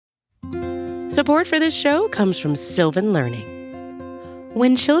Support for this show comes from Sylvan Learning.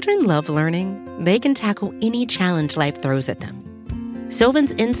 When children love learning, they can tackle any challenge life throws at them.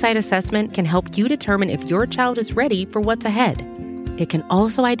 Sylvan's Insight Assessment can help you determine if your child is ready for what's ahead. It can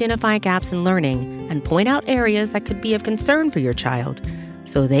also identify gaps in learning and point out areas that could be of concern for your child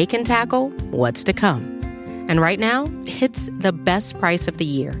so they can tackle what's to come. And right now, it's the best price of the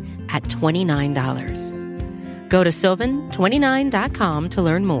year at $29. Go to sylvan29.com to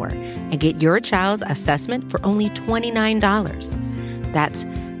learn more and get your child's assessment for only $29. That's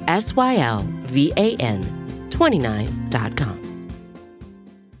SYLVAN 29.com.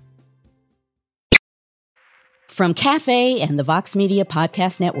 From Cafe and the Vox Media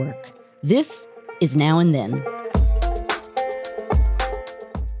Podcast Network, this is Now and Then.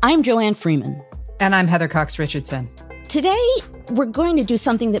 I'm Joanne Freeman. And I'm Heather Cox Richardson. Today, we're going to do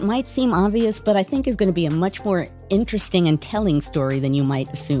something that might seem obvious, but I think is going to be a much more interesting and telling story than you might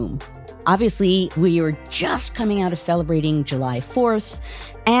assume. Obviously, we are just coming out of celebrating July 4th,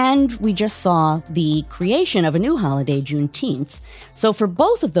 and we just saw the creation of a new holiday, Juneteenth. So for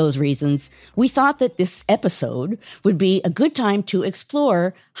both of those reasons, we thought that this episode would be a good time to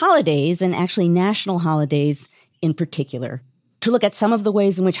explore holidays, and actually national holidays in particular, to look at some of the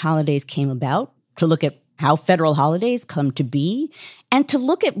ways in which holidays came about, to look at how federal holidays come to be, and to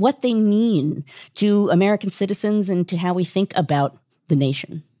look at what they mean to American citizens and to how we think about the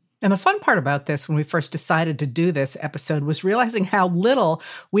nation. And the fun part about this, when we first decided to do this episode, was realizing how little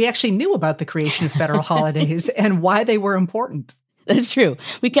we actually knew about the creation of federal holidays and why they were important. That's true.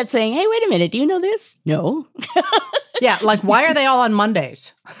 We kept saying, hey, wait a minute, do you know this? No. Yeah, like, why are they all on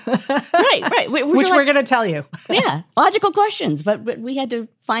Mondays? Right. Which we're going to tell you. Yeah, logical questions, but we had to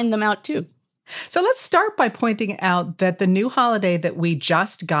find them out too. So let's start by pointing out that the new holiday that we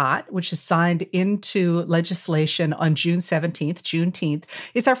just got, which is signed into legislation on June 17th, Juneteenth,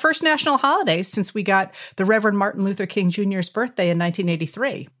 is our first national holiday since we got the Reverend Martin Luther King Jr.'s birthday in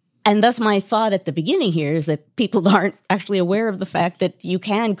 1983. And thus my thought at the beginning here is that people aren't actually aware of the fact that you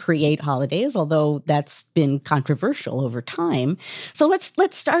can create holidays, although that's been controversial over time. So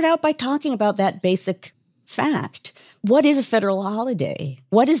let's start out by talking about that basic fact. What is a federal holiday?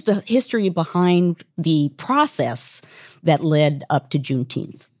 What is the history behind the process that led up to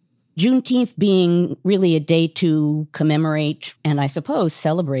Juneteenth? Juneteenth being really a day to commemorate and I suppose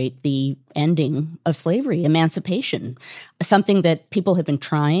celebrate the ending of slavery, emancipation, something that people have been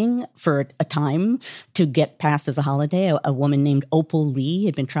trying for a time to get passed as a holiday. A woman named Opal Lee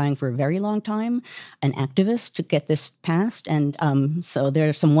had been trying for a very long time, an activist, to get this passed. And so there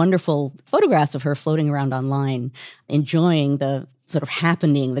are some wonderful photographs of her floating around online, enjoying the sort of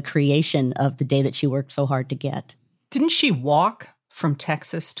happening, the creation of the day that she worked so hard to get. Didn't she walk from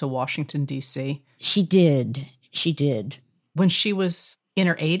Texas to Washington, D.C.? She did. When she was in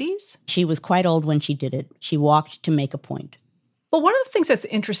her 80s? She was quite old when she did it. She walked to make a point. Well, one of the things that's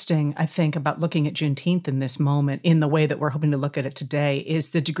interesting, I think, about looking at Juneteenth in this moment, in the way that we're hoping to look at it today, is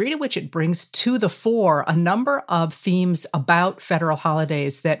the degree to which it brings to the fore a number of themes about federal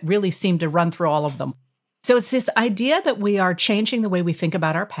holidays that really seem to run through all of them. So it's this idea that we are changing the way we think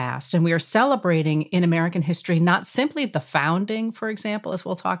about our past, and we are celebrating in American history not simply the founding, for example, as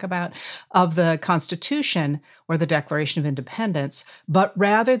we'll talk about, of the Constitution or the Declaration of Independence, but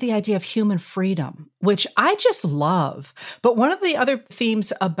rather the idea of human freedom, which I just love. But one of the other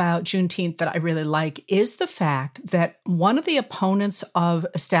themes about Juneteenth that I really like is the fact that one of the opponents of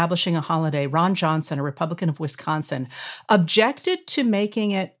establishing a holiday, Ron Johnson, a Republican of Wisconsin, objected to making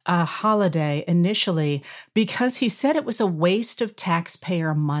it a holiday initially because he said it was a waste of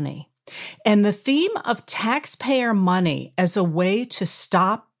taxpayer money. And the theme of taxpayer money as a way to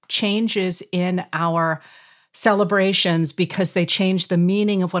stop changes in our celebrations because they change the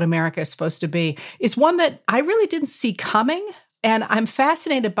meaning of what America is supposed to be is one that I really didn't see coming. And I'm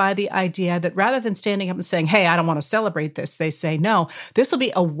fascinated by the idea that rather than standing up and saying, hey, I don't want to celebrate this, they say, no, this will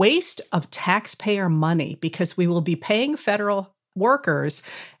be a waste of taxpayer money because we will be paying federal workers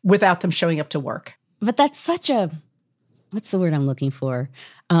without them showing up to work. But that's such a, what's the word I'm looking for?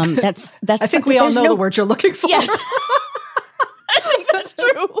 That's. I think we all know the word you're looking for. Yes. I think that's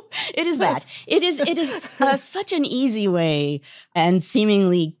true. It is that. It is such an easy way and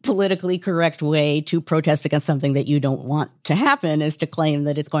seemingly politically correct way to protest against something that you don't want to happen, is to claim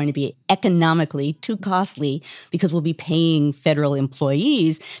that it's going to be economically too costly because we'll be paying federal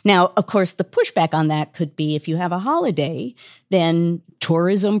employees. Now, of course, the pushback on that could be if you have a holiday, then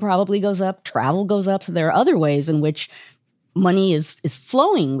tourism probably goes up, travel goes up. So there are other ways in which money is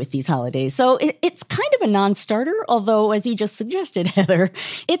flowing with these holidays. So it's kind of a non-starter, although, as you just suggested, Heather,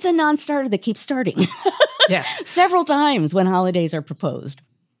 it's a non-starter that keeps starting. Yes. Several times when holidays are proposed.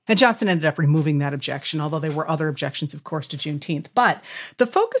 And Johnson ended up removing that objection, although there were other objections, of course, to Juneteenth. But the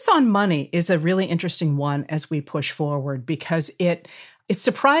focus on money is a really interesting one as we push forward, because it's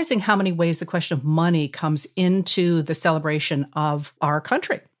surprising how many ways the question of money comes into the celebration of our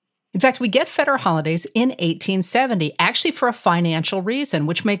country. In fact, we get federal holidays in 1870, actually for a financial reason,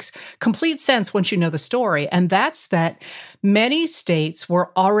 which makes complete sense once you know the story. And that's that many states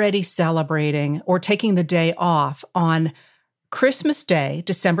were already celebrating or taking the day off on Christmas Day,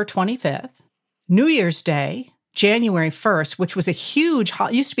 December 25th, New Year's Day, January 1st, which was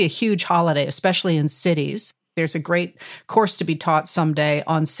used to be a huge holiday, especially in cities. There's a great course to be taught someday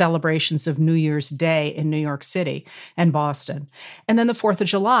on celebrations of New Year's Day in New York City and Boston. And then the 4th of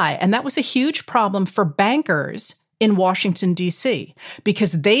July. And that was a huge problem for bankers in Washington, D.C.,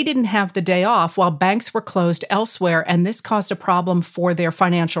 because they didn't have the day off while banks were closed elsewhere, and this caused a problem for their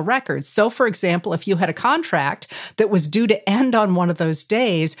financial records. So, for example, if you had a contract that was due to end on one of those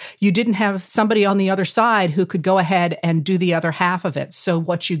days, you didn't have somebody on the other side who could go ahead and do the other half of it. So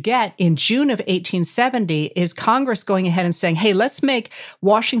what you get in June of 1870 is Congress going ahead and saying, hey, let's make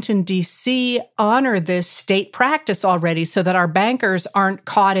Washington, D.C. honor this state practice already so that our bankers aren't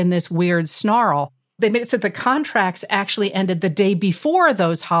caught in this weird snarl. They made it so the contracts actually ended the day before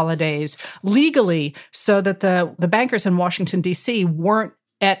those holidays legally, so that the bankers in Washington, D.C. weren't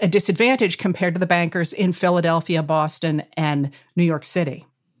at a disadvantage compared to the bankers in Philadelphia, Boston, and New York City.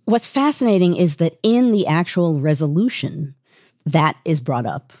 What's fascinating is that in the actual resolution, that is brought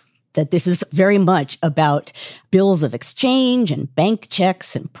up, that this is very much about bills of exchange and bank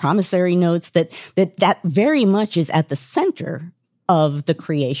checks and promissory notes, that very much is at the center of the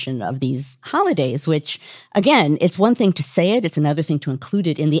creation of these holidays, which, again, it's one thing to say it, it's another thing to include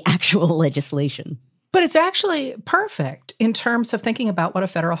it in the actual legislation. But it's actually perfect in terms of thinking about what a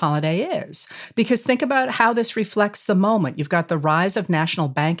federal holiday is, because think about how this reflects the moment. You've got the rise of national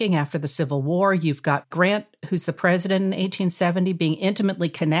banking after the Civil War. You've got Grant, who's the president in 1870, being intimately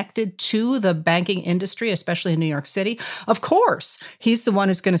connected to the banking industry, especially in New York City. Of course, he's the one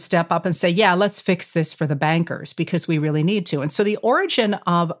who's going to step up and say, yeah, let's fix this for the bankers because we really need to. And so the origin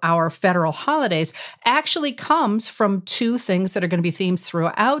of our federal holidays actually comes from two things that are going to be themes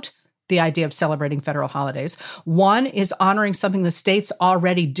throughout the idea of celebrating federal holidays. One is honoring something the states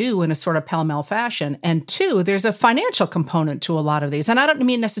already do in a sort of pell-mell fashion. And two, there's a financial component to a lot of these. And I don't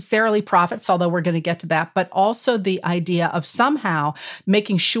mean necessarily profits, although we're going to get to that, but also the idea of somehow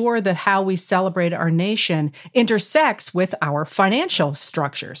making sure that how we celebrate our nation intersects with our financial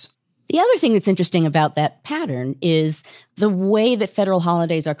structures. The other thing that's interesting about that pattern is the way that federal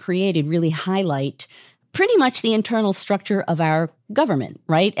holidays are created really highlight pretty much the internal structure of our government,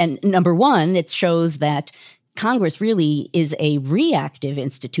 right? And number one, it shows that Congress really is a reactive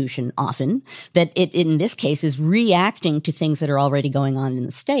institution often, that it, in this case, is reacting to things that are already going on in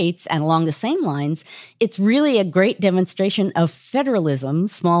the states. And along the same lines, it's really a great demonstration of federalism,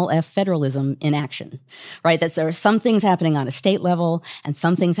 small f federalism in action, right? That there are some things happening on a state level and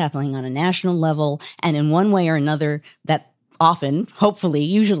some things happening on a national level. And in one way or another, that often, hopefully,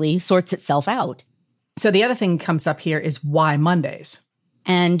 usually sorts itself out. So the other thing that comes up here is why Mondays?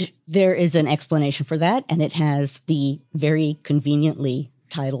 And there is an explanation for that, and it has the very conveniently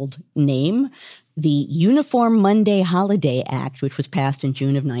titled name, the Uniform Monday Holiday Act, which was passed in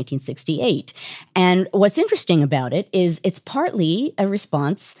June of 1968. And what's interesting about it is it's partly a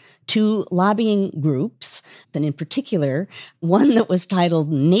response to lobbying groups, and in particular, one that was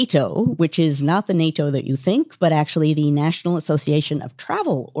titled NATO, which is not the NATO that you think, but actually the National Association of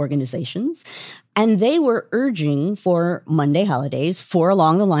Travel Organizations. And they were urging for Monday holidays for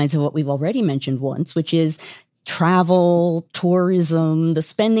along the lines of what we've already mentioned once, which is travel, tourism, the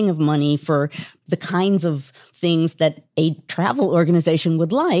spending of money for the kinds of things that a travel organization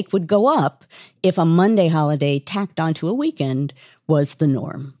would like would go up if a Monday holiday tacked onto a weekend was the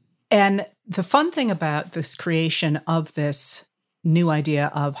norm. And the fun thing about this creation of this new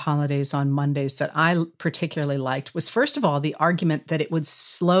idea of holidays on Mondays that I particularly liked was, first of all, the argument that it would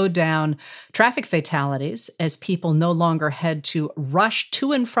slow down traffic fatalities as people no longer had to rush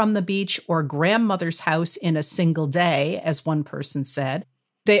to and from the beach or grandmother's house in a single day, as one person said.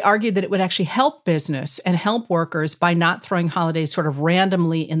 They argued that it would actually help business and help workers by not throwing holidays sort of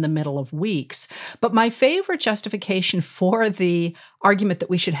randomly in the middle of weeks. But my favorite justification for the argument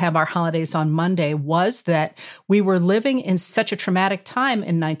that we should have our holidays on Monday was that we were living in such a traumatic time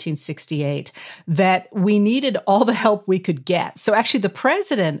in 1968 that we needed all the help we could get. So actually the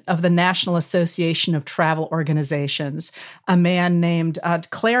president of the National Association of Travel Organizations, a man named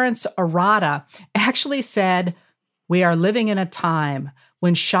Clarence Arata, actually said, "We are living in a time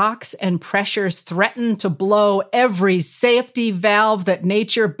when shocks and pressures threaten to blow every safety valve that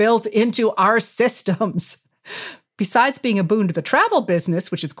nature built into our systems. Besides being a boon to the travel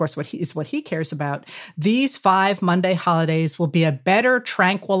business, which of course is what he cares about, these 5 Monday holidays will be a better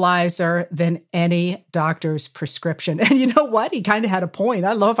tranquilizer than any doctor's prescription. And you know what? He kind of had a point.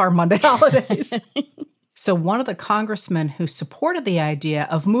 I love our Monday holidays. So one of the congressmen who supported the idea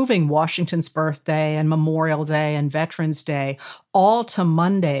of moving Washington's birthday and Memorial Day and Veterans Day all to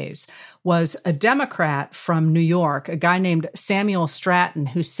Mondays was a Democrat from New York, a guy named Samuel Stratton,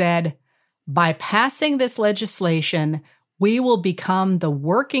 who said, by passing this legislation, we will become the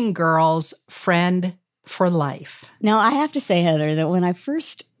working girl's friend for life. Now, I have to say, Heather, that when I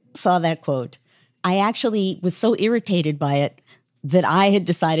first saw that quote, I actually was so irritated by it that I had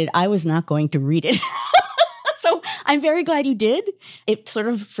decided I was not going to read it. So I'm very glad you did. It sort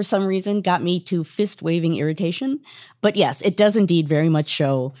of, for some reason, got me to fist-waving irritation. But yes, it does indeed very much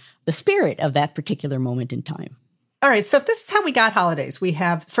show the spirit of that particular moment in time. All right, so if this is how we got holidays, we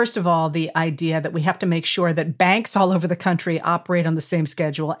have, first of all, the idea that we have to make sure that banks all over the country operate on the same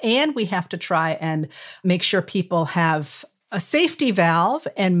schedule, and we have to try and make sure people have a safety valve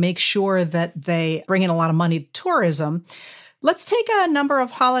and make sure that they bring in a lot of money to tourism. Let's take a number of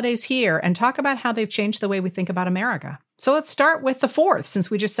holidays here and talk about how they've changed the way we think about America. So let's start with the 4th,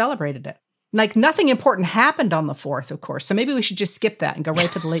 since we just celebrated it. Like, nothing important happened on the 4th, of course. So maybe we should just skip that and go right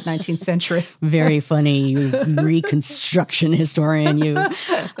to the late 19th century. Very funny, you Reconstruction historian, you.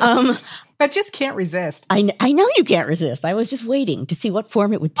 I just can't resist. I know you can't resist. I was just waiting to see what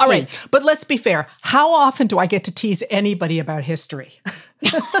form it would take. All right, but let's be fair. How often do I get to tease anybody about history?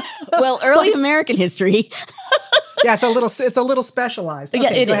 Well, early American history. Yeah, it's a little specialized.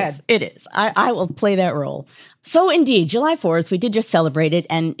 Okay, yeah, go ahead. It is. I will play that role. So indeed, July 4th, we did just celebrate it,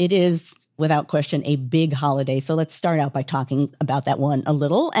 and it is, without question, a big holiday. So let's start out by talking about that one a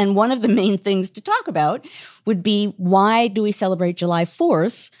little. And one of the main things to talk about would be, why do we celebrate July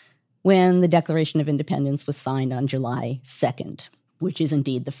 4th when the Declaration of Independence was signed on July 2nd? Which is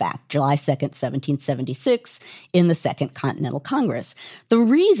indeed the fact, July 2nd, 1776, in the Second Continental Congress. The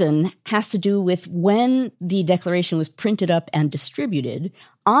reason has to do with when the Declaration was printed up and distributed.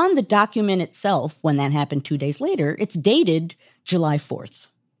 On the document itself, when that happened 2 days later, it's dated July 4th.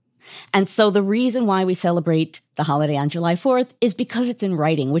 And so the reason why we celebrate the holiday on July 4th is because it's in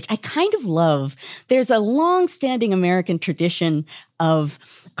writing, which I kind of love. There's a long-standing American tradition of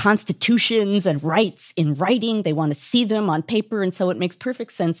constitutions and rights in writing. They want to see them on paper. And so it makes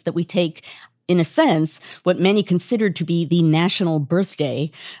perfect sense that we take, in a sense, what many considered to be the national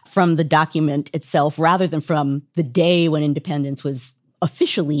birthday from the document itself, rather than from the day when independence was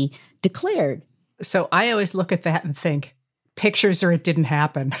officially declared. So I always look at that and think, pictures or it didn't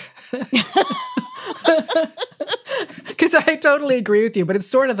happen. Because I totally agree with you, but it's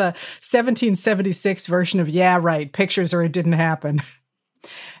sort of the 1776 version of, yeah, right, pictures or it didn't happen.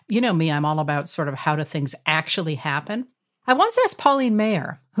 You know me, I'm all about sort of how do things actually happen. I once asked Pauline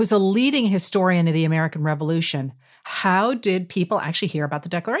Maier, who's a leading historian of the American Revolution, how did people actually hear about the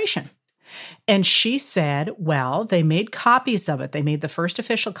Declaration? And she said, well, they made copies of it. They made the first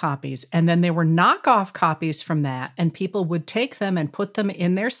official copies, and then there were knockoff copies from that, and people would take them and put them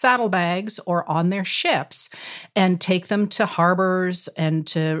in their saddlebags or on their ships and take them to harbors and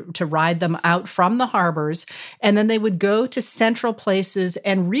to ride them out from the harbors, and then they would go to central places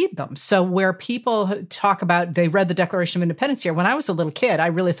and read them. So where people talk about they read the Declaration of Independence here, when I was a little kid, I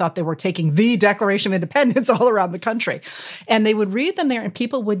really thought they were taking the Declaration of Independence all around the country. And they would read them there, and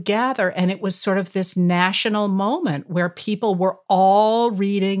people would gather, and it was sort of this national moment where people were all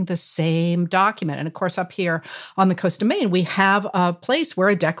reading the same document. And of course, up here on the coast of Maine, we have a place where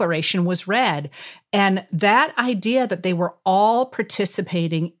a declaration was read. And that idea that they were all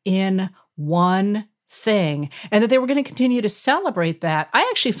participating in one thing and that they were going to continue to celebrate that, I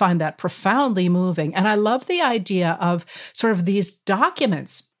actually find that profoundly moving. And I love the idea of sort of these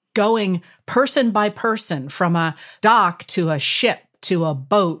documents going person by person, from a dock to a ship, to a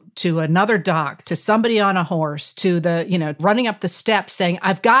boat, to another dock, to somebody on a horse, to the, running up the steps saying,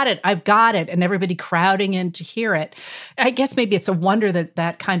 I've got it, and everybody crowding in to hear it. I guess maybe it's a wonder that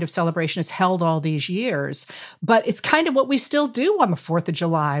that kind of celebration is held all these years, but it's kind of what we still do on the 4th of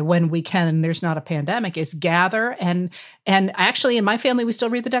July when we can, and there's not a pandemic, is gather. And actually in my family, we still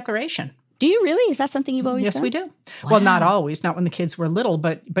read the Declaration. Do you really? Is that something you've always done? Yes, we do. Wow. Well, not always, not when the kids were little,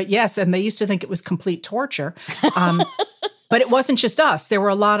 but yes. And they used to think it was complete torture. But it wasn't just us. There were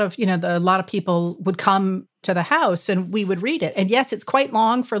a lot of, a lot of people would come to the house and we would read it. And yes, it's quite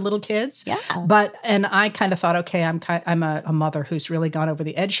long for little kids. Yeah. And I kind of thought, okay, I'm a mother who's really gone over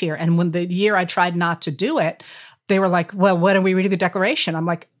the edge here. And when the year I tried not to do it, they were like, well, when are we reading the Declaration? I'm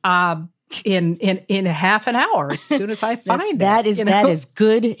like, in half an hour, as soon as I find it. That is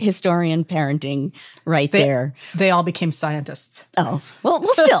good historian parenting there. They all became scientists. Oh, well,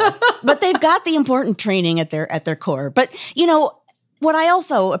 still, but they've got the important training at their core. But, what I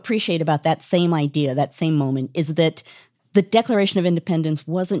also appreciate about that same idea, that same moment, is that the Declaration of Independence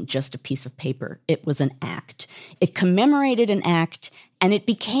wasn't just a piece of paper. It was an act. It commemorated an act, and it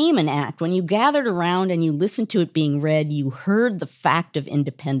became an act. When you gathered around and you listened to it being read, you heard the fact of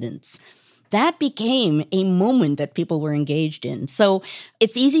independence. That became a moment that people were engaged in. So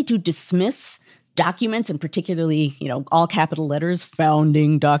it's easy to dismiss documents, and particularly, all capital letters,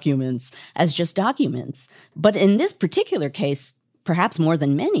 founding documents, as just documents. But in this particular case, perhaps more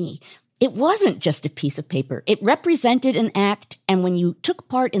than many, it wasn't just a piece of paper. It represented an act, and when you took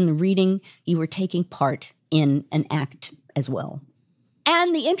part in the reading, you were taking part in an act as well.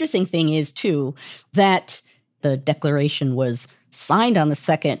 And the interesting thing is, too, that the Declaration was signed on the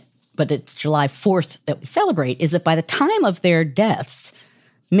 2nd, but it's July 4th that we celebrate, is that by the time of their deaths,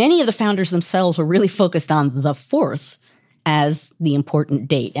 many of the founders themselves were really focused on the 4th as the important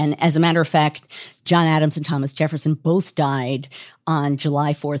date. And as a matter of fact, John Adams and Thomas Jefferson both died on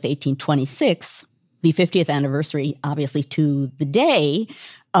July 4th, 1826, the 50th anniversary, obviously, to the day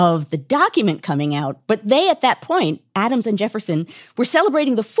of the document coming out. But they, at that point, Adams and Jefferson, were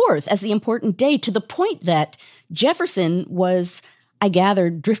celebrating the 4th as the important day, to the point that Jefferson was, I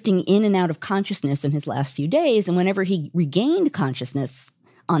gathered, drifting in and out of consciousness in his last few days. And whenever he regained consciousness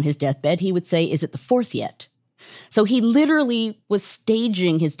on his deathbed, he would say, "Is it the 4th yet?" So he literally was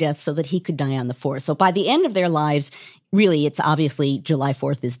staging his death so that he could die on the 4th. So by the end of their lives, really, it's obviously July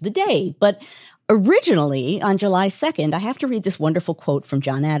 4th is the day. But originally, on July 2nd, I have to read this wonderful quote from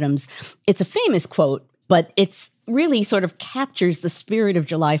John Adams. It's a famous quote, but it's really sort of captures the spirit of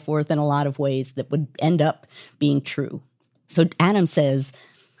July 4th in a lot of ways that would end up being true. So Adams says,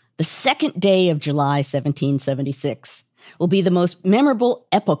 "The 2nd day of July, 1776, will be the most memorable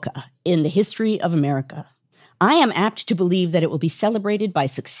epocha in the history of America. I am apt to believe that it will be celebrated by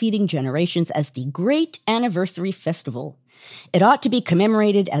succeeding generations as the great anniversary festival. It ought to be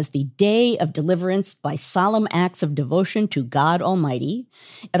commemorated as the day of deliverance by solemn acts of devotion to God Almighty.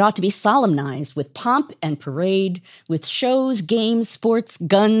 It ought to be solemnized with pomp and parade, with shows, games, sports,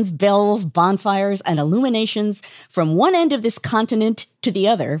 guns, bells, bonfires, and illuminations from one end of this continent to the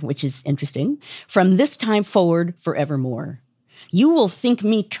other," which is interesting, "from this time forward forevermore. You will think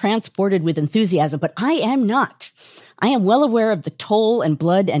me transported with enthusiasm, but I am not. I am well aware of the toll and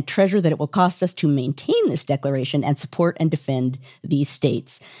blood and treasure that it will cost us to maintain this declaration and support and defend these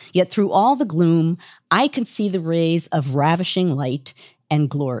states. Yet through all the gloom, I can see the rays of ravishing light and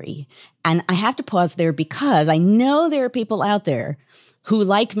glory." And I have to pause there because I know there are people out there who,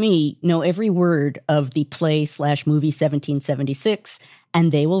 like me, know every word of the play/movie 1776,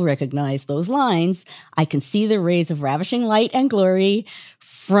 and they will recognize those lines. "I can see the rays of ravishing light and glory"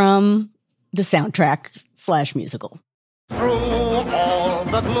 from the soundtrack/musical. Through all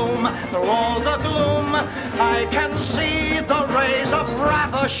the gloom, I can see the rays of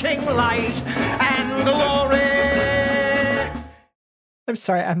ravishing light and glory. I'm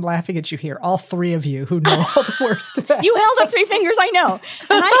sorry, I'm laughing at you here. All three of you who know all the words to that. You held up three fingers, I know. And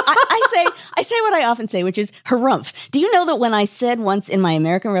I say what I often say, which is harumph. Do you know that when I said once in my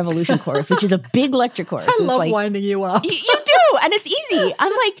American Revolution course, which is a big lecture course, I love winding you up. You do, and it's easy.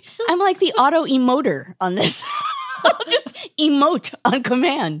 I'm like the auto emoter on this. I'll just emote on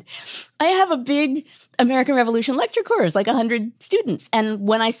command. I have a big American Revolution lecture course, like 100 students. And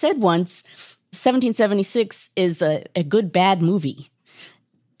when I said once, 1776 is a good, bad movie,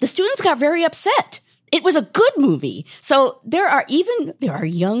 the students got very upset. It was a good movie. So there are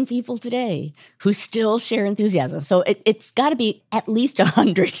young people today who still share enthusiasm. So it's got to be at least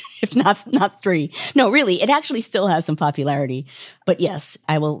 100, if not 3. No, really, it actually still has some popularity. But yes,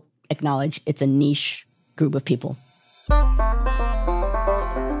 I will acknowledge it's a niche group of people.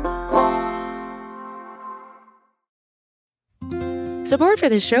 Support for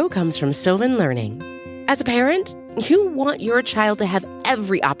this show comes from Sylvan Learning. As a parent, you want your child to have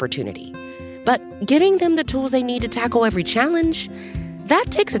every opportunity, but giving them the tools they need to tackle every challenge,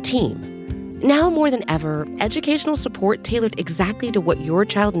 that takes a team. Now more than ever, educational support tailored exactly to what your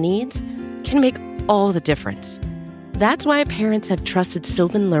child needs can make all the difference. That's why parents have trusted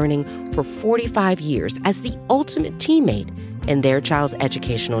Sylvan Learning for 45 years as the ultimate teammate in their child's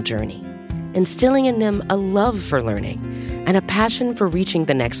educational journey, instilling in them a love for learning and a passion for reaching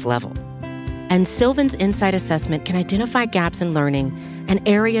the next level. And Sylvan's Insight Assessment can identify gaps in learning and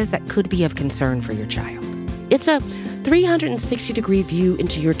areas that could be of concern for your child. It's a 360-degree view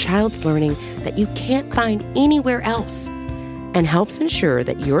into your child's learning that you can't find anywhere else, and helps ensure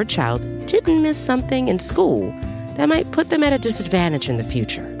that your child didn't miss something in school that might put them at a disadvantage in the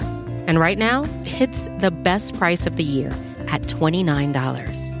future. And right now, it's the best price of the year at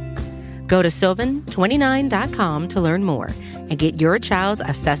 $29. Go to sylvan29.com to learn more and get your child's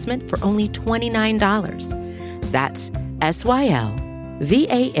assessment for only $29. That's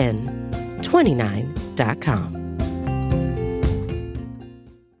SYLVAN29.com.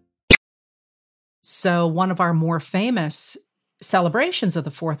 So one of our more famous celebrations of the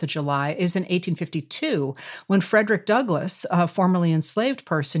 4th of July is in 1852, when Frederick Douglass, a formerly enslaved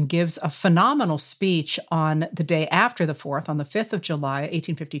person, gives a phenomenal speech on the day after the 4th, on the 5th of July,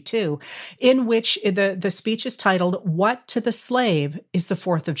 1852, in which the speech is titled, "What to the Slave is the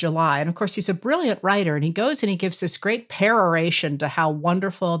 4th of July?" And of course, he's a brilliant writer, and he goes and he gives this great peroration to how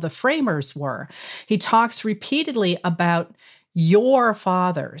wonderful the framers were. He talks repeatedly about your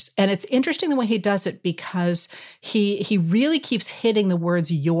fathers. And it's interesting the way he does it, because he really keeps hitting the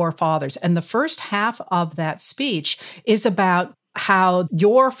words your fathers. And the first half of that speech is about how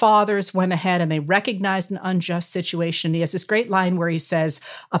your fathers went ahead and they recognized an unjust situation. He has this great line where he says,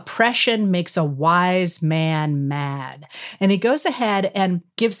 "Oppression makes a wise man mad." And he goes ahead and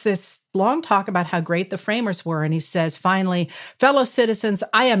gives this long talk about how great the framers were. And he says, finally, "Fellow citizens,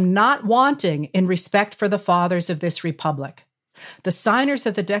 I am not wanting in respect for the fathers of this republic. The signers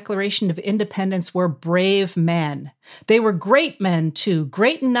of the Declaration of Independence were brave men. They were great men, too,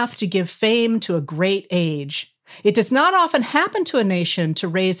 great enough to give fame to a great age. It does not often happen to a nation to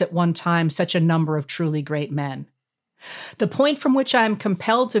raise at one time such a number of truly great men. The point from which I am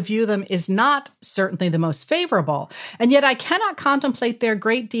compelled to view them is not certainly the most favorable, and yet I cannot contemplate their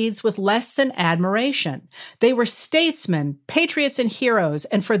great deeds with less than admiration. They were statesmen, patriots, and heroes,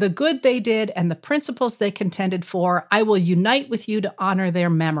 and for the good they did and the principles they contended for, I will unite with you to honor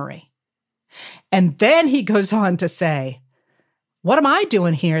their memory." And then he goes on to say, "What am I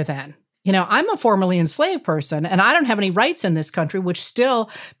doing here then? You know, I'm a formerly enslaved person, and I don't have any rights in this country, which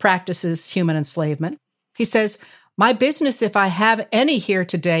still practices human enslavement." He says, "My business, if I have any here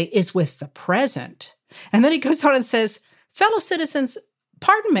today, is with the present." And then he goes on and says, "Fellow citizens,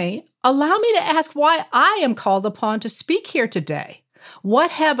 pardon me, allow me to ask why I am called upon to speak here today.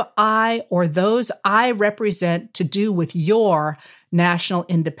 What have I or those I represent to do with your national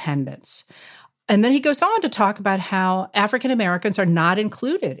independence?" And then he goes on to talk about how African Americans are not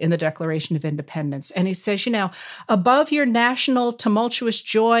included in the Declaration of Independence. And he says, "Above your national tumultuous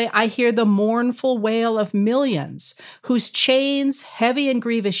joy, I hear the mournful wail of millions whose chains, heavy and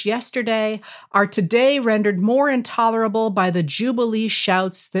grievous yesterday, are today rendered more intolerable by the jubilee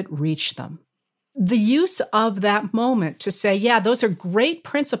shouts that reach them." The use of that moment to say, yeah, those are great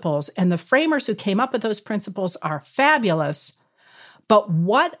principles, and the framers who came up with those principles are fabulous, but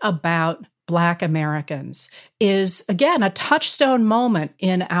what about Black Americans is, again, a touchstone moment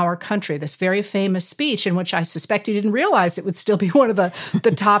in our country, this very famous speech in which I suspect he didn't realize it would still be one of the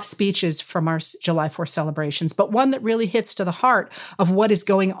top speeches from our July 4th celebrations, but one that really hits to the heart of what is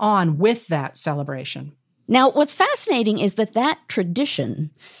going on with that celebration. Now, what's fascinating is that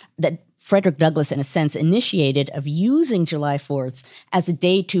tradition that Frederick Douglass, in a sense, initiated of using July 4th as a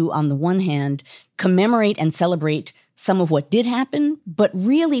day to, on the one hand, commemorate and celebrate some of what did happen, but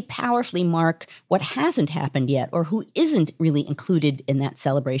really powerfully mark what hasn't happened yet or who isn't really included in that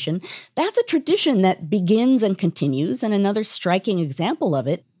celebration. That's a tradition that begins and continues. And another striking example of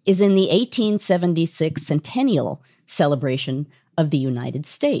it is in the 1876 centennial celebration of the United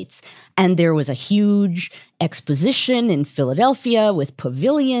States. And there was a huge exposition in Philadelphia with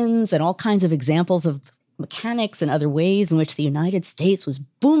pavilions and all kinds of examples of mechanics and other ways in which the United States was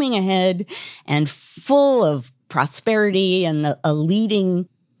booming ahead and full of prosperity and a leading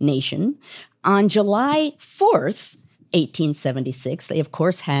nation. On July 4th, 1876, they, of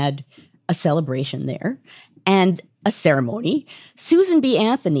course, had a celebration there and a ceremony. Susan B.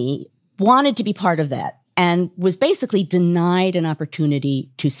 Anthony wanted to be part of that and was basically denied an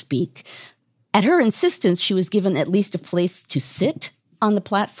opportunity to speak. At her insistence, she was given at least a place to sit on the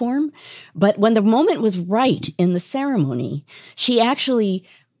platform. But when the moment was right in the ceremony, she actually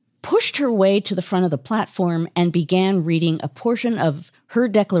pushed her way to the front of the platform and began reading a portion of her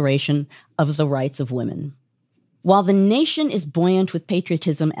Declaration of the Rights of Women. "While the nation is buoyant with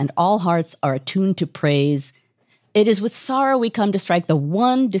patriotism and all hearts are attuned to praise, it is with sorrow we come to strike the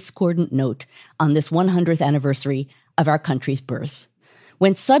one discordant note on this 100th anniversary of our country's birth.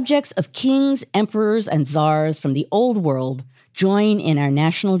 When subjects of kings, emperors, and czars from the old world join in our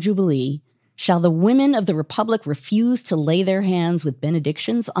national jubilee, shall the women of the Republic refuse to lay their hands with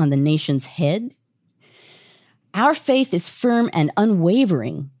benedictions on the nation's head?" Our faith is firm and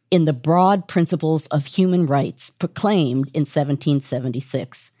unwavering in the broad principles of human rights proclaimed in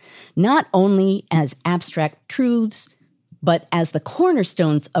 1776, not only as abstract truths, but as the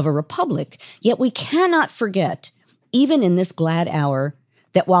cornerstones of a republic. Yet we cannot forget, even in this glad hour,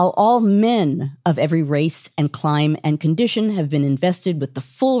 that while all men of every race and clime and condition have been invested with the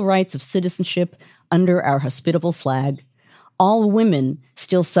full rights of citizenship under our hospitable flag, all women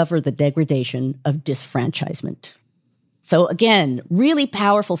still suffer the degradation of disfranchisement. So again, really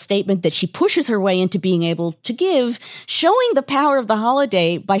powerful statement that she pushes her way into being able to give, showing the power of the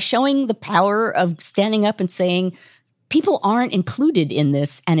holiday by showing the power of standing up and saying, people aren't included in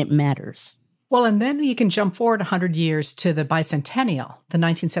this and it matters. Well, and then you can jump forward 100 years to the bicentennial, the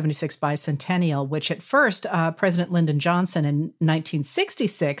 1976 bicentennial, which at first President Lyndon Johnson in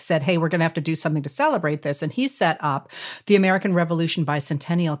 1966 said, hey, we're going to have to do something to celebrate this. And he set up the American Revolution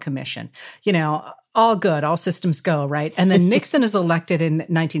Bicentennial Commission. You know, all good, all systems go, right? And then Nixon is elected in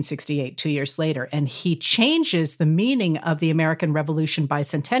 1968, 2 years later, and he changes the meaning of the American Revolution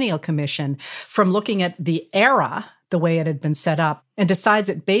Bicentennial Commission from looking at the era, the way it had been set up, and decides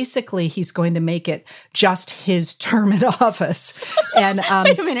that basically he's going to make it just his term in office. And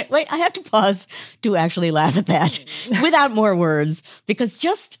wait a minute, I have to pause to actually laugh at that without more words, because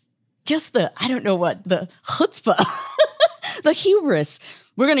just the, I don't know what, the chutzpah, the hubris,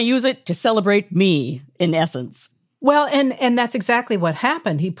 we're going to use it to celebrate me, in essence. Well, and that's exactly what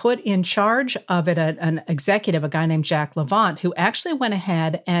happened. He put in charge of it an executive, a guy named Jack Levant, who actually went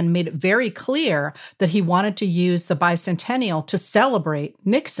ahead and made it very clear that he wanted to use the bicentennial to celebrate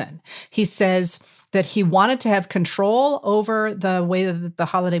Nixon. He says that he wanted to have control over the way that the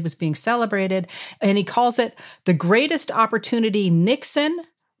holiday was being celebrated, and he calls it the greatest opportunity Nixon,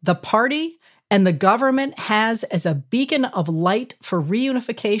 the party, and the government has as a beacon of light for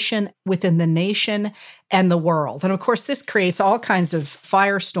reunification within the nation and the world. And of course, this creates all kinds of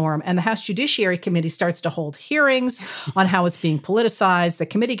firestorm. And the House Judiciary Committee starts to hold hearings on how it's being politicized. The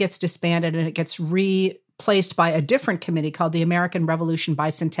committee gets disbanded and it gets replaced by a different committee called the American Revolution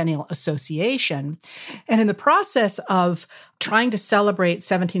Bicentennial Association. And in the process of trying to celebrate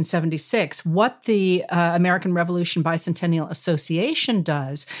 1776, what the American Revolution Bicentennial Association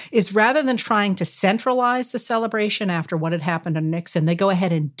does is, rather than trying to centralize the celebration after what had happened to Nixon, they go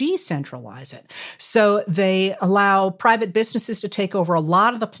ahead and decentralize it. So they allow private businesses to take over a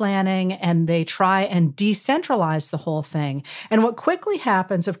lot of the planning, and they try and decentralize the whole thing. And what quickly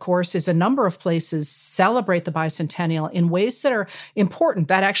happens, of course, is a number of places celebrate the bicentennial in ways that are important.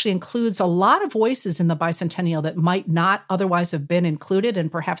 That actually includes a lot of voices in the bicentennial that might not otherwise have been included.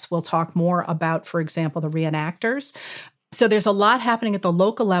 And perhaps we'll talk more about, for example, the reenactors. So there's a lot happening at the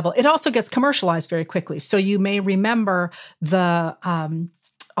local level. It also gets commercialized very quickly. So you may remember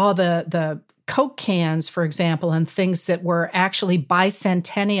all the Coke cans, for example, and things that were actually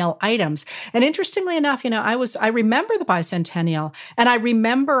bicentennial items. And interestingly enough, I remember the bicentennial, and I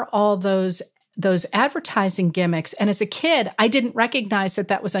remember all those advertising gimmicks. And as a kid, I didn't recognize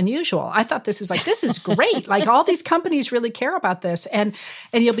that was unusual. I thought this is great. Like, all these companies really care about this. And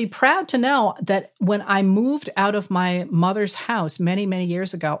you'll be proud to know that when I moved out of my mother's house many, many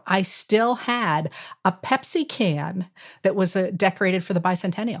years ago, I still had a Pepsi can that was decorated for the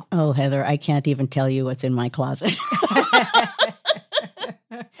bicentennial. Oh, Heather, I can't even tell you what's in my closet.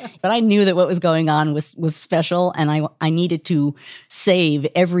 But I knew that what was going on was special, and I needed to save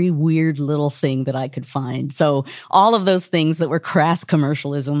every weird little thing that I could find. So all of those things that were crass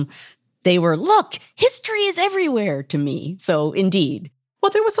commercialism, they were, look, history is everywhere to me. So indeed.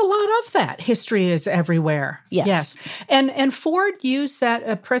 Well, there was a lot of that. History is everywhere. Yes. And Ford used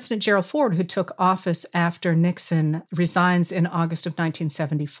that, President Gerald Ford, who took office after Nixon resigns in August of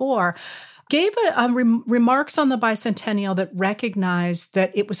 1974, gave remarks on the bicentennial that recognized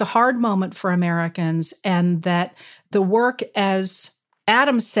that it was a hard moment for Americans, and that the work, as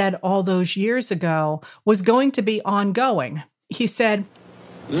Adam said all those years ago, was going to be ongoing. He said,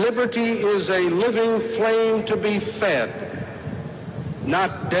 "Liberty is a living flame to be fed,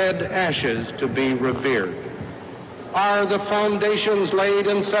 not dead ashes to be revered. Are the foundations laid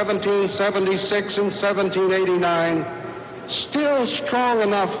in 1776 and 1789 still strong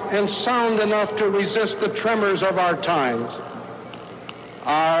enough and sound enough to resist the tremors of our times?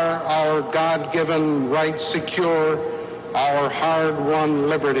 Are our God-given rights secure, our hard-won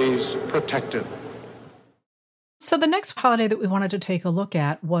liberties protected?" So the next holiday that we wanted to take a look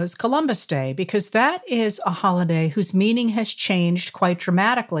at was Columbus Day, because that is a holiday whose meaning has changed quite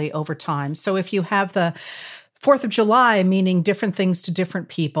dramatically over time. So if you have the 4th of July meaning different things to different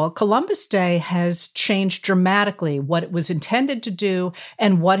people, Columbus Day has changed dramatically what it was intended to do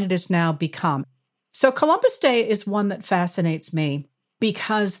and what it has now become. So Columbus Day is one that fascinates me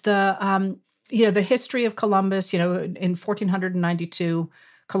because the history of Columbus, in 1492,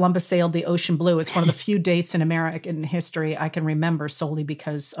 Columbus sailed the ocean blue. It's one of the few dates in American history I can remember solely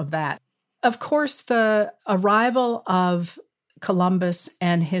because of that. Of course, the arrival of Columbus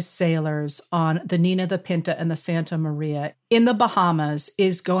and his sailors on the Nina, the Pinta, and the Santa Maria in the Bahamas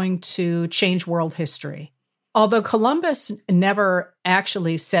is going to change world history. Although Columbus never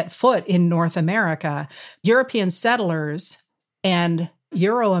actually set foot in North America, European settlers and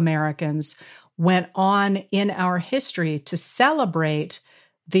Euro-Americans went on in our history to celebrate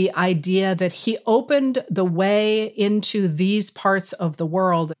the idea that he opened the way into these parts of the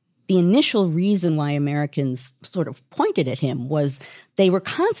world. The initial reason why Americans sort of pointed at him was they were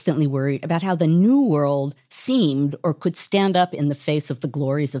constantly worried about how the New World seemed or could stand up in the face of the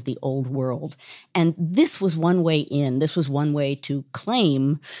glories of the Old World. And this was one way in. This was one way to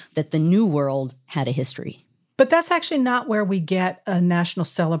claim that the New World had a history. But that's actually not where we get a national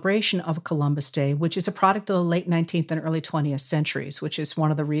celebration of Columbus Day, which is a product of the late 19th and early 20th centuries, which is one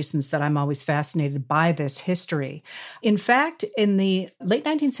of the reasons that I'm always fascinated by this history. In fact, in the late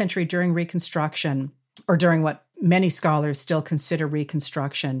 19th century, during Reconstruction, or during what many scholars still consider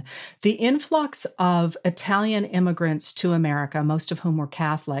Reconstruction, the influx of Italian immigrants to America, most of whom were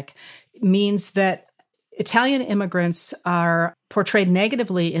Catholic, means that Italian immigrants are portrayed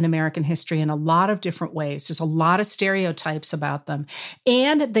negatively in American history in a lot of different ways. There's a lot of stereotypes about them,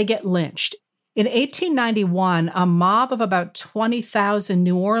 and they get lynched. In 1891, a mob of about 20,000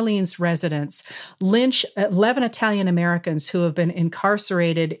 New Orleans residents lynch 11 Italian Americans who have been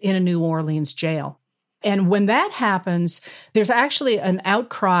incarcerated in a New Orleans jail. And when that happens, there's actually an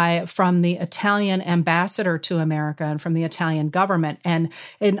outcry from the Italian ambassador to America and from the Italian government. And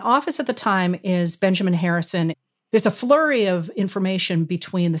in office at the time is Benjamin Harrison. There's a flurry of information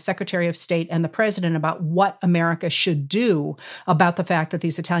between the Secretary of State and the president about what America should do about the fact that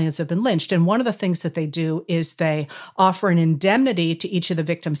these Italians have been lynched. And one of the things that they do is they offer an indemnity to each of the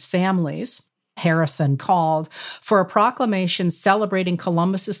victims' families. Harrison called for a proclamation celebrating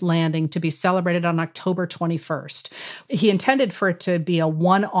Columbus's landing to be celebrated on October 21st. He intended for it to be a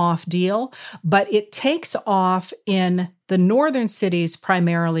one-off deal, but it takes off in the northern cities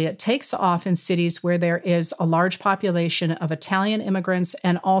primarily. It takes off in cities where there is a large population of Italian immigrants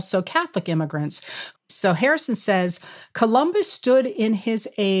and also Catholic immigrants. So Harrison says, Columbus stood in his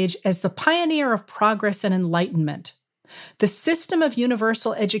age as the pioneer of progress and enlightenment. The system of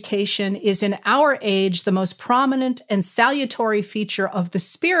universal education is in our age the most prominent and salutary feature of the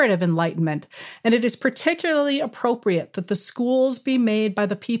spirit of enlightenment, and it is particularly appropriate that the schools be made by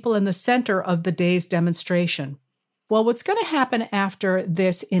the people in the center of the day's demonstration. Well, what's going to happen after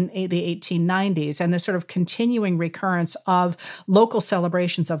this in the 1890s and the sort of continuing recurrence of local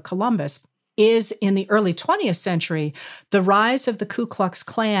celebrations of Columbus is in the early 20th century, the rise of the Ku Klux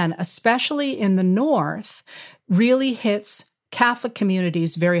Klan, especially in the North, really hits Catholic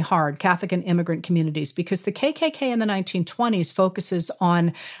communities very hard, Catholic and immigrant communities, because the KKK in the 1920s focuses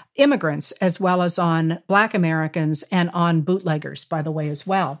on immigrants as well as on Black Americans and on bootleggers, by the way, as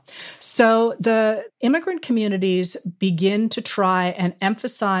well. So the immigrant communities begin to try and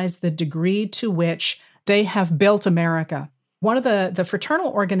emphasize the degree to which they have built America. One of the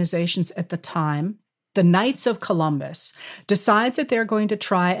fraternal organizations at the time, the Knights of Columbus, decides that they're going to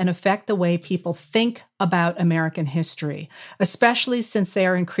try and affect the way people think about American history, especially since they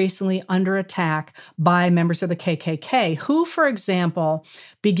are increasingly under attack by members of the KKK, who, for example,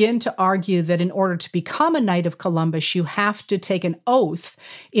 begin to argue that in order to become a Knight of Columbus, you have to take an oath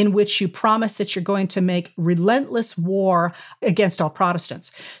in which you promise that you're going to make relentless war against all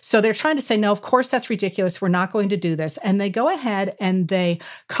Protestants. So they're trying to say, no, of course, that's ridiculous. We're not going to do this. And they go ahead and they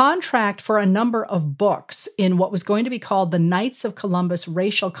contract for a number of books in what was going to be called the Knights of Columbus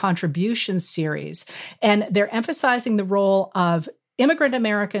Racial Contributions Series. And they're emphasizing the role of immigrant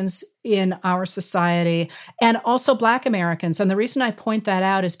Americans in our society and also Black Americans. And the reason I point that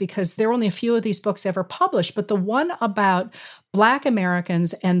out is because there are only a few of these books ever published, but the one about Black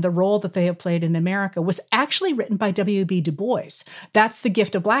Americans and the role that they have played in America was actually written by W.B. Du Bois. That's The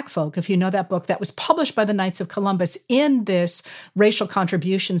Gift of Black Folk, if you know that book, that was published by the Knights of Columbus in this racial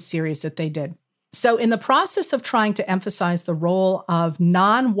contribution series that they did. So in the process of trying to emphasize the role of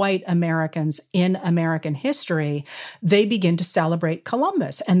non-white Americans in American history, they begin to celebrate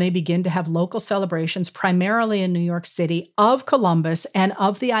Columbus, and they begin to have local celebrations, primarily in New York City, of Columbus and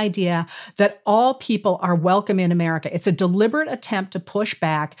of the idea that all people are welcome in America. It's a deliberate attempt to push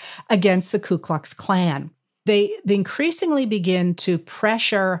back against the Ku Klux Klan. They increasingly begin to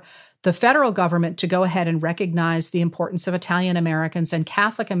pressure the federal government to go ahead and recognize the importance of Italian Americans and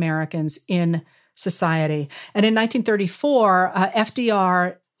Catholic Americans in society. And in 1934,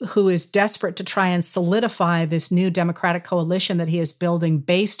 FDR, who is desperate to try and solidify this new Democratic coalition that he is building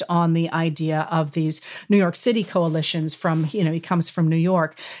based on the idea of these New York City coalitions from, he comes from New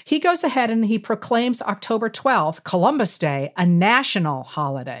York. He goes ahead and he proclaims October 12th, Columbus Day, a national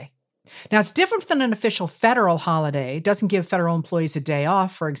holiday. Now, it's different than an official federal holiday. It doesn't give federal employees a day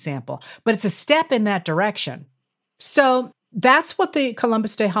off, for example, but it's a step in that direction. So that's what the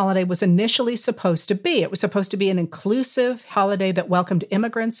Columbus Day holiday was initially supposed to be. It was supposed to be an inclusive holiday that welcomed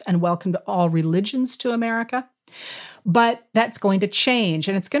immigrants and welcomed all religions to America. But that's going to change,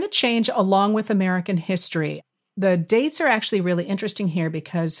 and it's going to change along with American history. The dates are actually really interesting here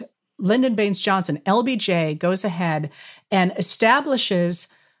because Lyndon Baines Johnson, LBJ, goes ahead and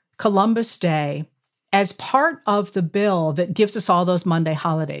establishes Columbus Day as part of the bill that gives us all those Monday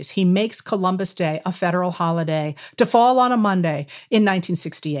holidays. He makes Columbus Day a federal holiday to fall on a Monday in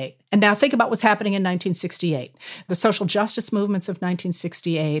 1968. And now think about what's happening in 1968. The social justice movements of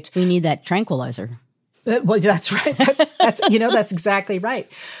 1968. We need that tranquilizer. Well, that's right. That's exactly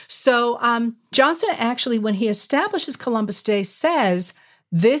right. So Johnson actually, when he establishes Columbus Day, says,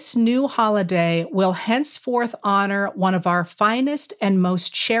 this new holiday will henceforth honor one of our finest and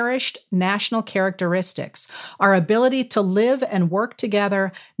most cherished national characteristics, our ability to live and work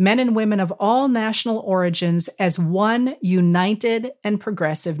together, men and women of all national origins, as one united and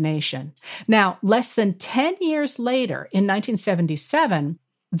progressive nation. Now, less than 10 years later, in 1977,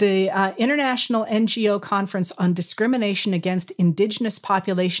 the International NGO Conference on Discrimination Against Indigenous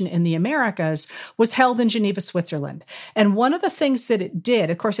Population in the Americas was held in Geneva, Switzerland. And one of the things that it did,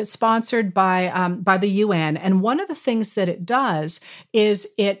 of course, it's sponsored by the UN, and one of the things that it does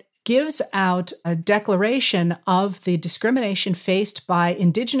is it gives out a declaration of the discrimination faced by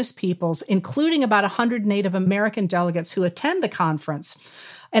Indigenous peoples, including about 100 Native American delegates who attend the conference.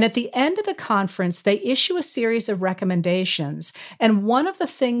 And at the end of the conference, they issue a series of recommendations. And one of the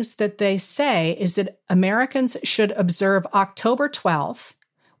things that they say is that Americans should observe October 12th,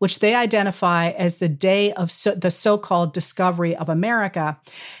 which they identify as the day of the so-called discovery of America,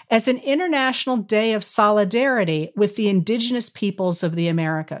 as an international day of solidarity with the indigenous peoples of the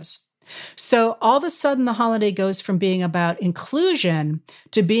Americas. So all of a sudden, the holiday goes from being about inclusion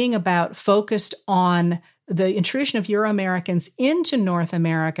to being about focused on the intrusion of Euro-Americans into North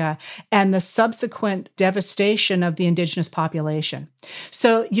America and the subsequent devastation of the indigenous population.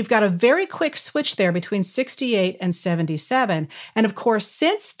 So you've got a very quick switch there between 68 and 77. And of course,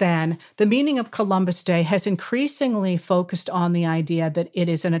 since then, the meaning of Columbus Day has increasingly focused on the idea that it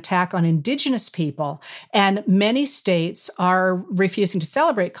is an attack on indigenous people. And many states are refusing to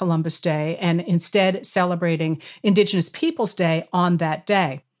celebrate Columbus Day and instead celebrating Indigenous Peoples Day on that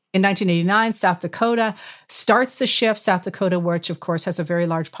day. In 1989, South Dakota starts the shift. South Dakota, which of course has a very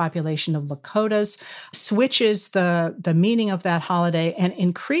large population of Lakotas, switches the meaning of that holiday. And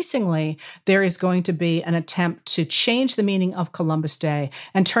increasingly, there is going to be an attempt to change the meaning of Columbus Day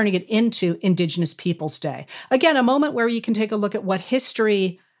and turning it into Indigenous Peoples Day. Again, a moment where you can take a look at what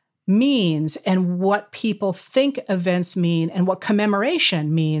history means and what people think events mean and what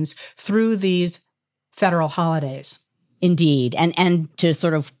commemoration means through these federal holidays. Indeed. And to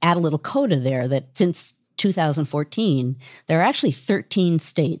sort of add a little coda there, that since 2014, there are actually 13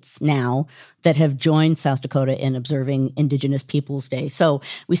 states now that have joined South Dakota in observing Indigenous Peoples Day. So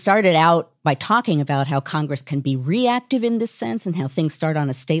we started out by talking about how Congress can be reactive in this sense and how things start on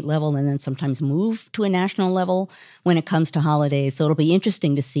a state level and then sometimes move to a national level when it comes to holidays. So it'll be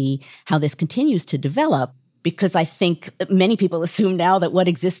interesting to see how this continues to develop, because I think many people assume now that what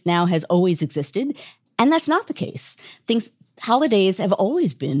exists now has always existed. And that's not the case. Holidays have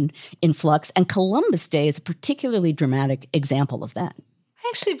always been in flux, and Columbus Day is a particularly dramatic example of that.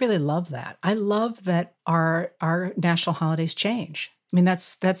 I actually really love that. I love that our national holidays change. I mean,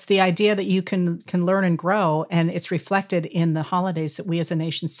 that's the idea that you can learn and grow, and it's reflected in the holidays that we as a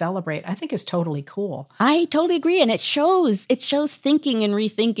nation celebrate. I think is totally cool. I totally agree, and it shows thinking and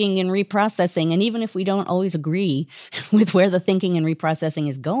rethinking and reprocessing. And even if we don't always agree with where the thinking and reprocessing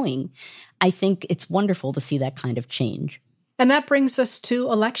is going, I think it's wonderful to see that kind of change. And that brings us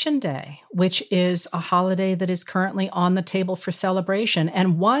to Election Day, which is a holiday that is currently on the table for celebration,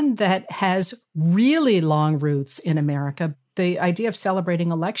 and one that has really long roots in America. The idea of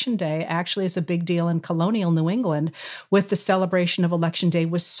celebrating Election Day actually is a big deal in colonial New England, with the celebration of Election Day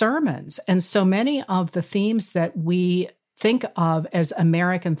with sermons. And so many of the themes that we think of as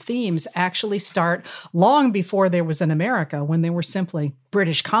American themes actually start long before there was an America, when they were simply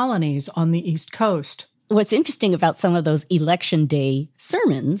British colonies on the East Coast. What's interesting about some of those Election Day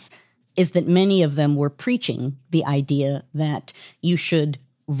sermons, is that many of them were preaching the idea that you should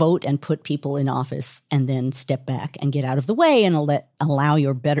vote and put people in office and then step back and get out of the way and allow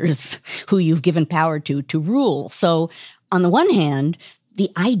your betters who you've given power to rule. So on the one hand, the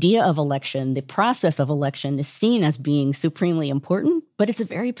idea of election, the process of election is seen as being supremely important, but it's a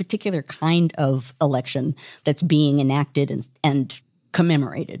very particular kind of election that's being enacted and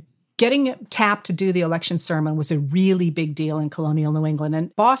commemorated. Getting Taft to do the election sermon was a really big deal in colonial New England.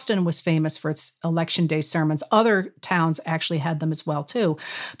 And Boston was famous for its election day sermons. Other towns actually had them as well, too.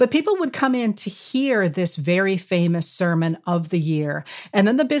 But people would come in to hear this very famous sermon of the year. And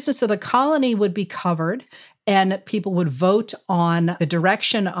then the business of the colony would be covered, and people would vote on the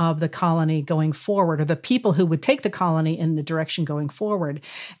direction of the colony going forward, or the people who would take the colony in the direction going forward.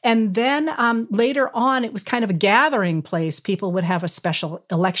 And then later on, it was kind of a gathering place. People would have a special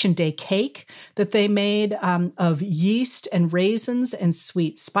election day cake that they made of yeast and raisins and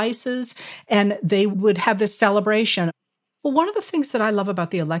sweet spices, and they would have this celebration. Well, one of the things that I love about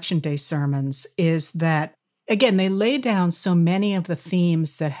the election day sermons is that, again, they lay down so many of the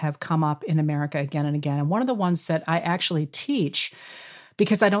themes that have come up in America again and again. And one of the ones that I actually teach,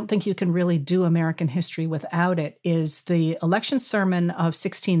 because I don't think you can really do American history without it, is the election sermon of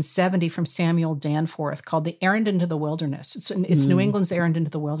 1670 from Samuel Danforth called The Errand into the Wilderness. It's New England's Errand into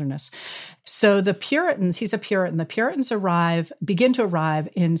the Wilderness. So the Puritans, he's a Puritan, the Puritans begin to arrive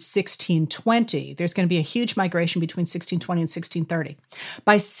in 1620. There's going to be a huge migration between 1620 and 1630.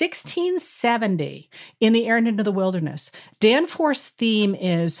 By 1670, in The Errand into the Wilderness, Danforth's theme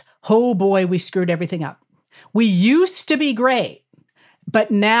is, oh boy, we screwed everything up. We used to be great,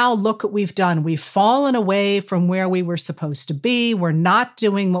 but now look what we've done. We've fallen away from where we were supposed to be. We're not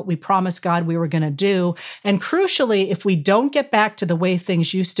doing what we promised God we were going to do. And crucially, if we don't get back to the way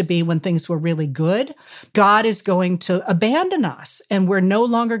things used to be when things were really good, God is going to abandon us, and we're no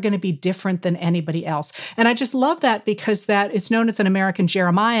longer going to be different than anybody else. And I just love that, because that is known as an American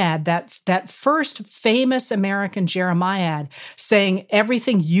Jeremiad, that first famous American Jeremiad saying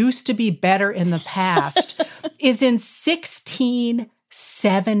everything used to be better in the past is in 1670.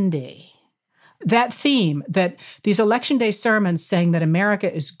 That theme, that these election day sermons saying that America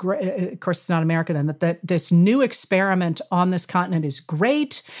is great, of course it's not America then, that this new experiment on this continent is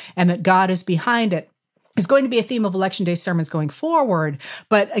great and that God is behind it, is going to be a theme of election day sermons going forward.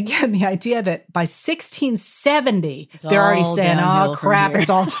 But again, the idea that by 1670, they're already saying, oh crap, it's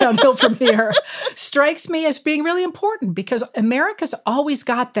all downhill from here, strikes me as being really important, because America's always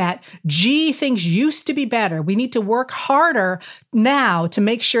got that, gee, things used to be better. We need to work harder now to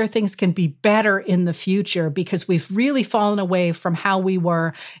make sure things can be better in the future, because we've really fallen away from how we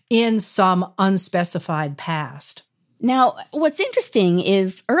were in some unspecified past. Now, what's interesting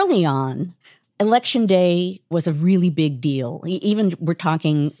is early on, Election Day was a really big deal. Even we're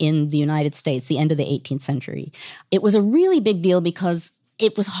talking in the United States, the end of the 18th century. It was a really big deal because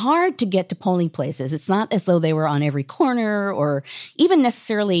it was hard to get to polling places. It's not as though they were on every corner or even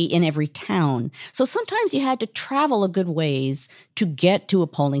necessarily in every town. So sometimes you had to travel a good ways to get to a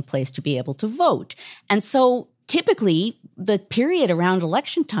polling place to be able to vote. And so typically, the period around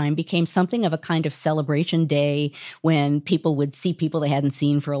election time became something of a kind of celebration day when people would see people they hadn't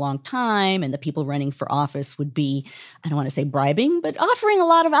seen for a long time, and the people running for office would be, I don't want to say bribing, but offering a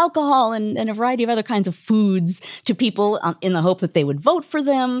lot of alcohol and a variety of other kinds of foods to people in the hope that they would vote for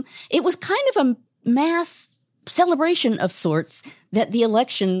them. It was kind of a mass celebration of sorts that the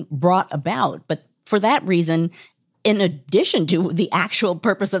election brought about. But for that reason, in addition to the actual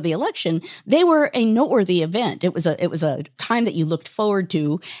purpose of the election, they were a noteworthy event. It was a time that you looked forward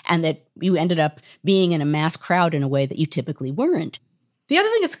to, and that you ended up being in a mass crowd in a way that you typically weren't. The other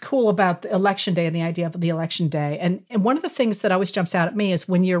thing that's cool about the election day and the idea of the election day, and one of the things that always jumps out at me is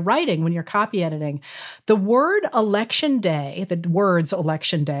when you're writing, when you're copy editing, the word election day, the words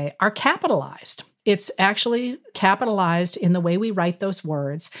election day are capitalized. It's actually capitalized in the way we write those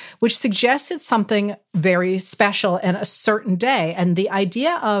words, which suggests it's something very special and a certain day. And the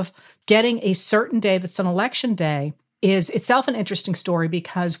idea of getting a certain day that's an election day is itself an interesting story,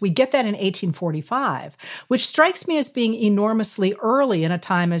 because we get that in 1845, which strikes me as being enormously early in a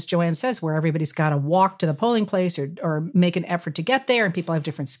time, as Joanne says, where everybody's got to walk to the polling place or make an effort to get there, and people have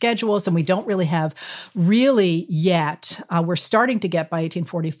different schedules, and we don't really have yet, we're starting to get by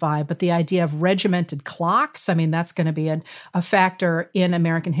 1845, but the idea of regimented clocks, I mean, that's going to be a factor in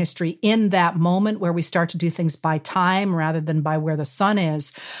American history in that moment where we start to do things by time rather than by where the sun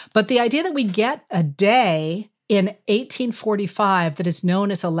is. But the idea that we get a day in 1845 that is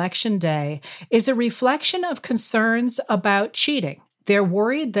known as Election Day is a reflection of concerns about cheating. they're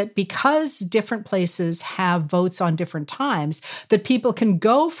worried that because different places have votes on different times, that people can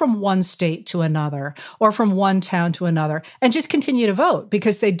go from one state to another or from one town to another and just continue to vote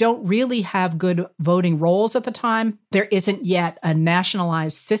because they don't really have good voting rolls at the time. There isn't yet a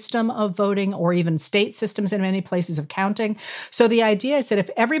nationalized system of voting or even state systems in many places of counting. So the idea is that if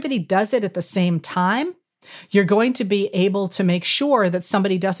everybody does it at the same time, you're going to be able to make sure that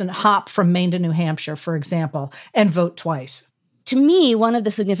somebody doesn't hop from Maine to New Hampshire, for example, and vote twice. To me, one of the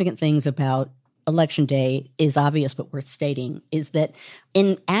significant things about Election Day is obvious but worth stating, is that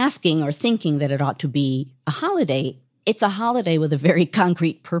in asking or thinking that it ought to be a holiday, it's a holiday with a very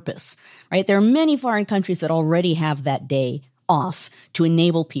concrete purpose, right? There are many foreign countries that already have that day off to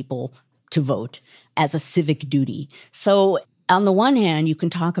enable people to vote as a civic duty. So on the one hand, you can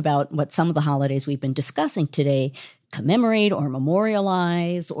talk about what some of the holidays we've been discussing today commemorate or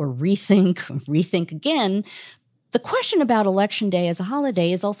memorialize or rethink again. The question about Election Day as a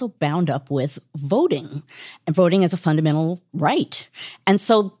holiday is also bound up with voting, and voting as a fundamental right. And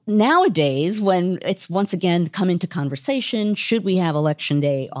so nowadays, when it's once again come into conversation, should we have Election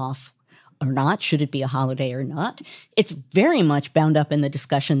Day off or not? Should it be a holiday or not? It's very much bound up in the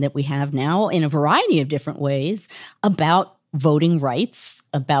discussion that we have now in a variety of different ways about voting rights,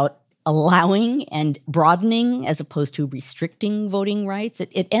 about allowing and broadening as opposed to restricting voting rights.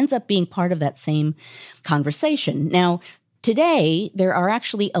 It ends up being part of that same conversation. Now, today, there are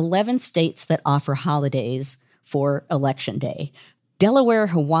actually 11 states that offer holidays for Election Day. Delaware,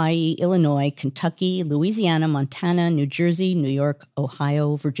 Hawaii, Illinois, Kentucky, Louisiana, Montana, New Jersey, New York,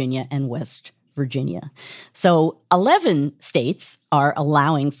 Ohio, Virginia, and West Virginia. So 11 states are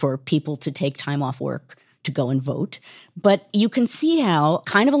allowing for people to take time off work to go and vote. But you can see how,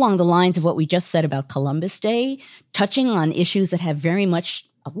 kind of along the lines of what we just said about Columbus Day, touching on issues that have very much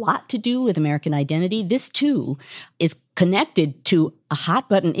a lot to do with American identity, this too is connected to a hot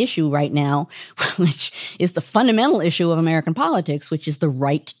button issue right now, which is the fundamental issue of American politics, which is the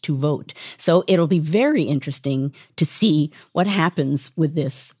right to vote. So it'll be very interesting to see what happens with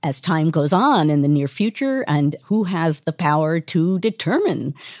this as time goes on in the near future and who has the power to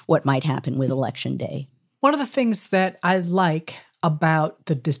determine what might happen with Election Day. One of the things that I like about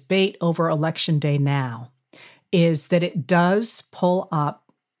the debate over Election Day now is that it does pull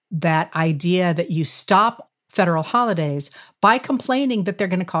up that idea that you stop federal holidays by complaining that they're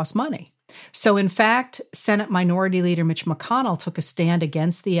going to cost money. So in fact, Senate Minority Leader Mitch McConnell took a stand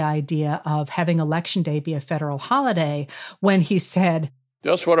against the idea of having Election Day be a federal holiday when he said,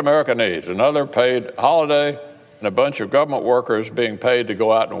 "Just what America needs, another paid holiday and a bunch of government workers being paid to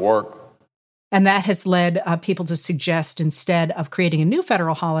go out and work." And that has led people to suggest, instead of creating a new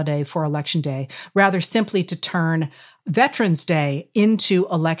federal holiday for Election Day, rather simply to turn Veterans Day into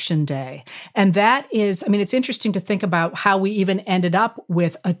Election Day. And that is, I mean, it's interesting to think about how we even ended up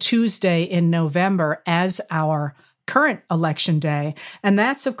with a Tuesday in November as our current Election Day. And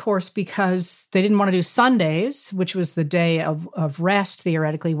that's, of course, because they didn't want to do Sundays, which was the day of rest,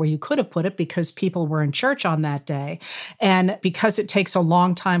 theoretically, where you could have put it because people were in church on that day. And because it takes a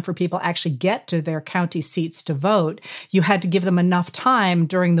long time for people to actually get to their county seats to vote, you had to give them enough time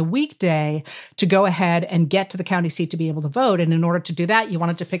during the weekday to go ahead and get to the county seat to be able to vote. And in order to do that, you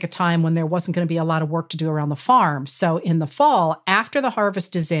wanted to pick a time when there wasn't going to be a lot of work to do around the farm. So in the fall, after the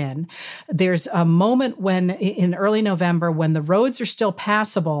harvest is in, there's a moment when in early November when the roads are still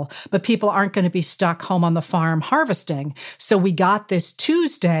passable, but people aren't going to be stuck home on the farm harvesting. So we got this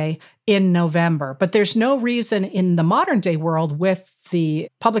Tuesday in November. But there's no reason in the modern day world with the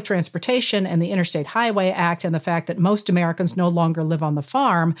public transportation and the Interstate Highway Act and the fact that most Americans no longer live on the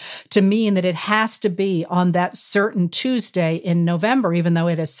farm to mean that it has to be on that certain Tuesday in November, even though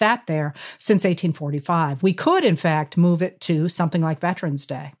it has sat there since 1845. We could, in fact, move it to something like Veterans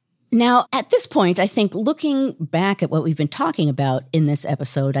Day. Now, at this point, I think looking back at what we've been talking about in this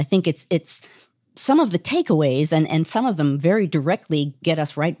episode, I think it's some of the takeaways, and some of them very directly get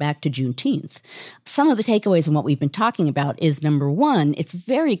us right back to Juneteenth. Some of the takeaways in what we've been talking about is, number one, it's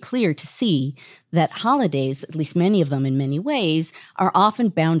very clear to see that holidays, at least many of them in many ways, are often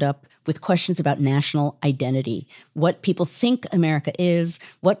bound up with questions about national identity, what people think America is,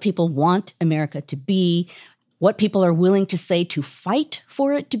 what people want America to be, what people are willing to say to fight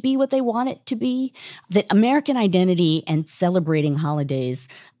for it to be what they want it to be. That American identity and celebrating holidays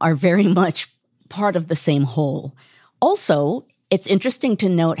are very much part of the same whole. Also, it's interesting to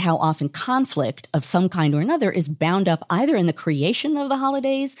note how often conflict of some kind or another is bound up either in the creation of the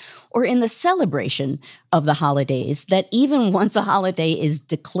holidays or in the celebration of the holidays, that even once a holiday is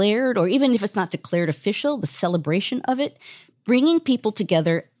declared, or even if it's not declared official, the celebration of it, bringing people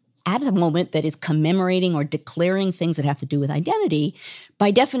together at a moment that is commemorating or declaring things that have to do with identity,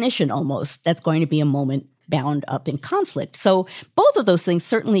 by definition almost, that's going to be a moment bound up in conflict. So both of those things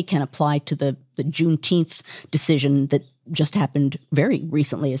certainly can apply to the Juneteenth decision that just happened very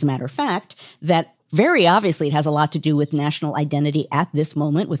recently, as a matter of fact, that very obviously it has a lot to do with national identity at this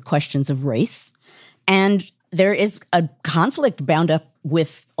moment with questions of race. And there is a conflict bound up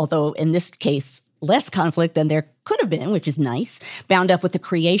with, although in this case, less conflict than there could have been, which is nice, bound up with the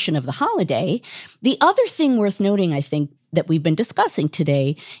creation of the holiday. The other thing worth noting, I think, that we've been discussing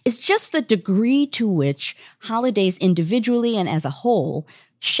today is just the degree to which holidays individually and as a whole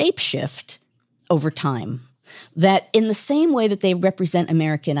shapeshift over time. That in the same way that they represent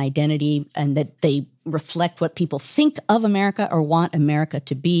American identity and that they reflect what people think of America or want America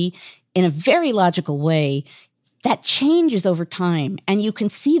to be, in a very logical way, that changes over time. And you can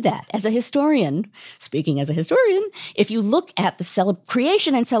see that as a historian, speaking as a historian, if you look at the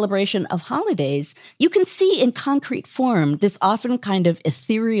creation and celebration of holidays, you can see in concrete form this often kind of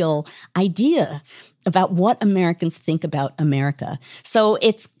ethereal idea about what Americans think about America. So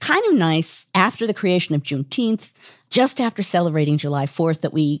it's kind of nice after the creation of Juneteenth, just after celebrating July 4th,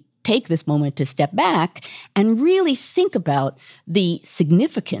 that we take this moment to step back and really think about the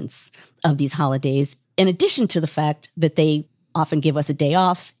significance of these holidays, in addition to the fact that they often give us a day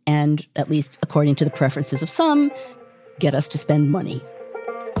off and, at least according to the preferences of some, get us to spend money.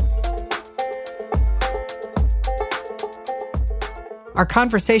 Our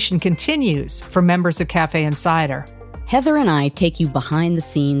conversation continues for members of Cafe Insider. Heather and I take you behind the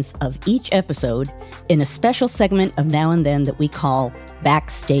scenes of each episode in a special segment of Now and Then that we call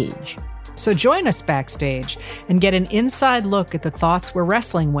Backstage. So join us backstage and get an inside look at the thoughts we're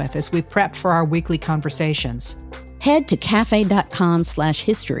wrestling with as we prep for our weekly conversations. Head to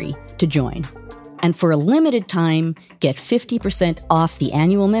cafe.com/history to join. And for a limited time, get 50% off the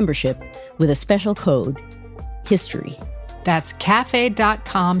annual membership with a special code, HISTORY. That's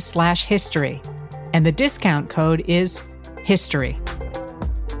cafe.com/history. And the discount code is HISTORY.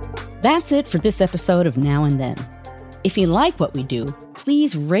 That's it for this episode of Now and Then. If you like what we do,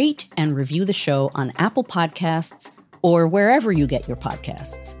 please rate and review the show on Apple Podcasts or wherever you get your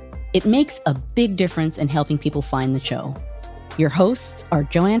podcasts. It makes a big difference in helping people find the show. Your hosts are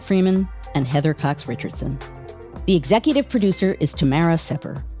Joanne Freeman and Heather Cox Richardson. The executive producer is Tamara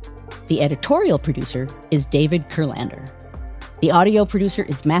Sepper. The editorial producer is David Kurlander. The audio producer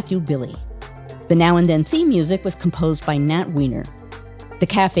is Matthew Billy. The Now and Then theme music was composed by Nat Weiner. The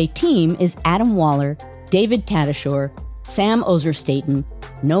Cafe team is Adam Waller, David Tadashore, Sam Ozer-Staten,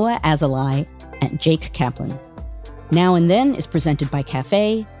 Noah Azalai, and Jake Kaplan. Now and Then is presented by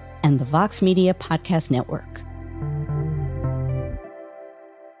Cafe and the Vox Media Podcast Network.